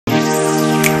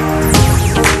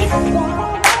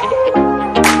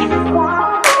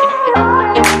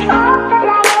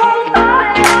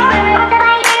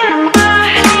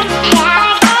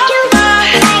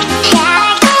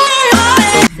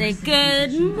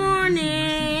morning.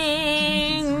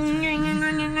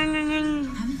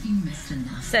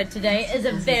 So today is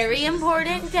a very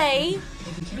important day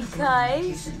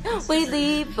because we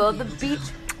leave for the beach.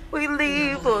 We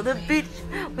leave for the beach.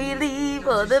 We leave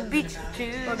for the beach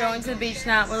too. We're going to the beach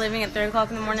now. We're leaving at 3 o'clock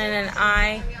in the morning and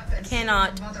I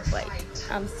cannot wait.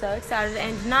 I'm so excited.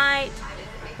 And tonight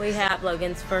we have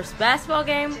Logan's first basketball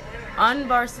game on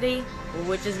varsity,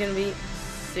 which is going to be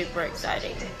super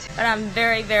exciting. But I'm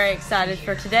very, very excited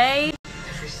for today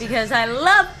because I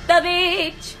love the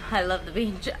beach. I love the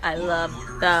beach. I love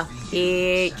the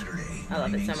beach. I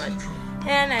love it so much.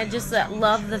 And I just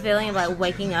love the feeling of like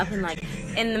waking up and like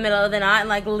in the middle of the night and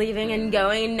like leaving and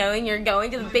going and knowing you're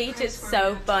going to the beach. It's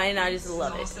so fun. I just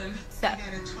love it. So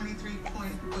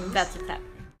that's what's happening.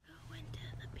 Going to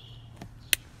the beach.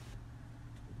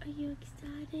 Are you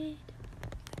excited?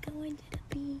 Going to the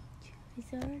beach.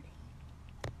 It's already.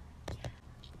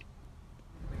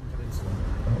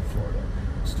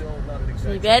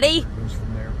 You ready?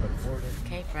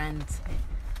 Okay, friends.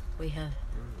 We have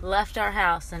left our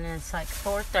house and it's like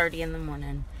 4:30 in the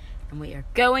morning and we are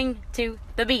going to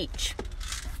the beach.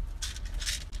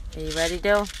 Are you ready,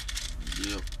 Dill?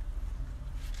 Yep.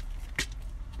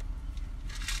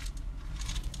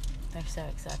 They're so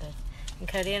excited. And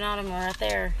Cody and Autumn are right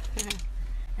there.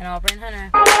 And Aubrey and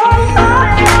Hunter.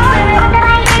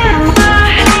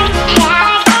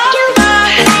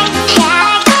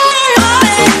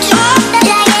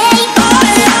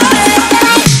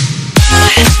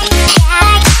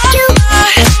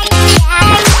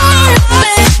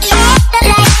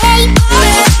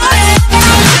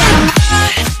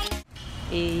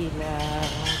 We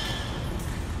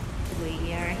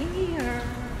are here.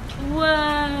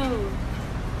 Whoa!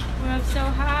 We're up so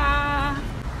high.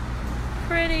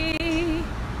 Pretty.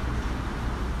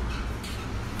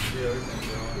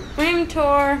 Room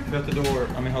tour. Shut the door.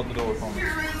 Hold the door for me.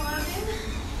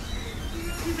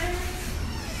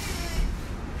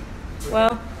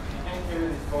 Well.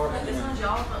 Like this one's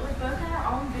y'all, but we both have our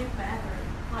own big bathroom.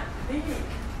 Like big.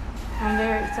 I'm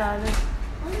very excited.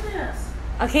 Look at this.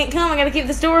 I can't come. I gotta keep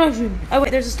this door open. Oh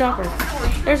wait, there's a stopper.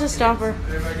 There's a stopper.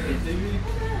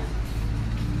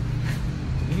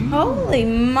 Holy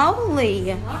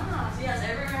moly! Wow. Yes,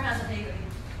 every room has a TV.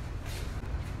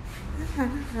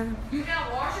 You got a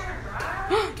washer and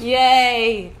dryer?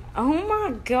 Yay! Oh my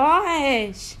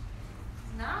gosh!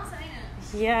 Nice, ain't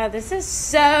it? Yeah, this is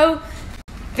so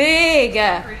big.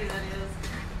 How pretty that is.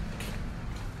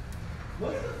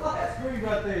 Look at the flat screen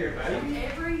right there, baby.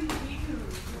 Every view.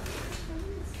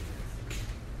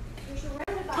 There's a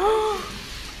roundabout.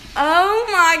 Oh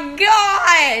my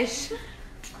gosh!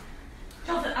 I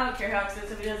don't care how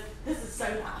expensive it is. This is so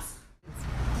nice.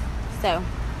 So,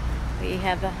 we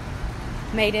have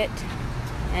made it,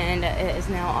 and it is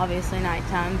now obviously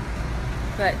nighttime.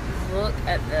 But look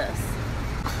at this.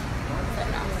 So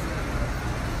nice.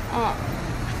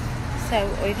 So,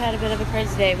 we've had a bit of a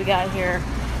crazy day. We got here,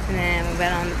 and then we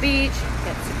went on the beach,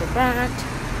 got super burnt.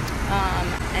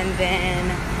 And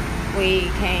then we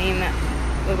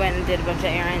went and did a bunch of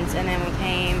errands, and then we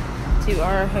came to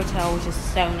our hotel, which is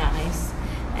so nice.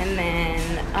 And then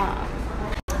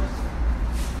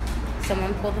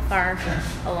someone pulled the fire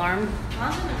alarm.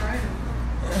 Mine's in the room.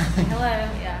 Hello,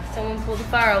 yeah. Someone pulled the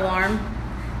fire alarm,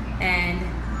 and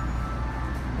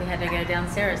we had to go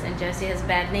downstairs. And Josie has a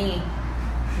bad knee.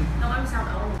 No, I sound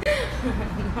old.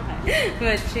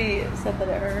 But she said that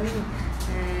it hurt her knee.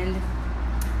 And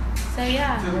so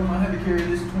yeah. So I had to carry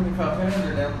this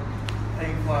 25-pounder down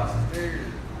 8 flights of stairs.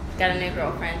 Got a new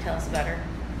girlfriend. Tell us about her.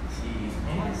 She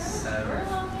is so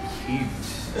cute.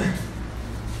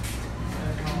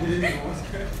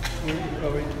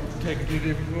 Taking 2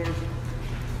 different floors.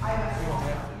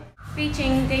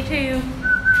 Beaching day 2.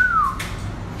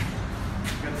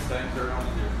 Got the same shirt on as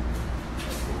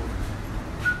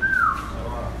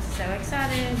So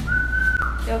excited.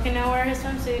 Bill can now wear his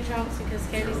swimsuit trunks because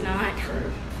Katie's not.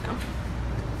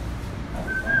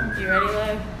 You ready,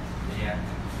 Lo? Yeah.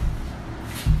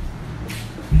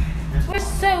 We're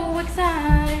so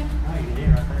excited.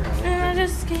 I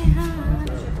just can't hide.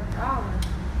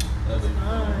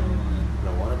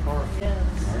 The water park? Yes.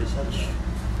 I already said it.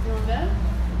 You want to go?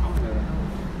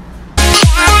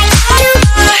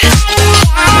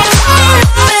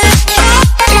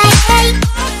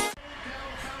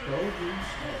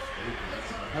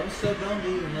 I was so dumb to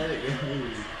even let it go.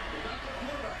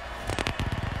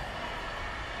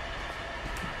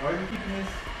 Are you keeping this?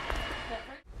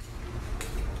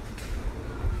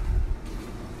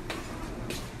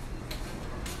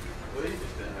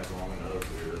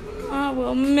 I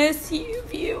will miss you,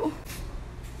 View.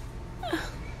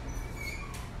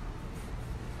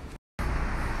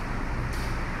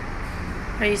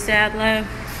 Are you sad, Lo?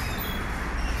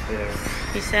 Yeah.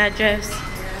 You sad, Jess?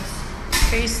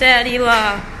 Are you sad,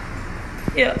 Eli?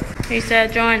 Yeah. Are you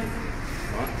sad, John?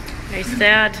 What? Are you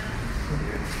sad?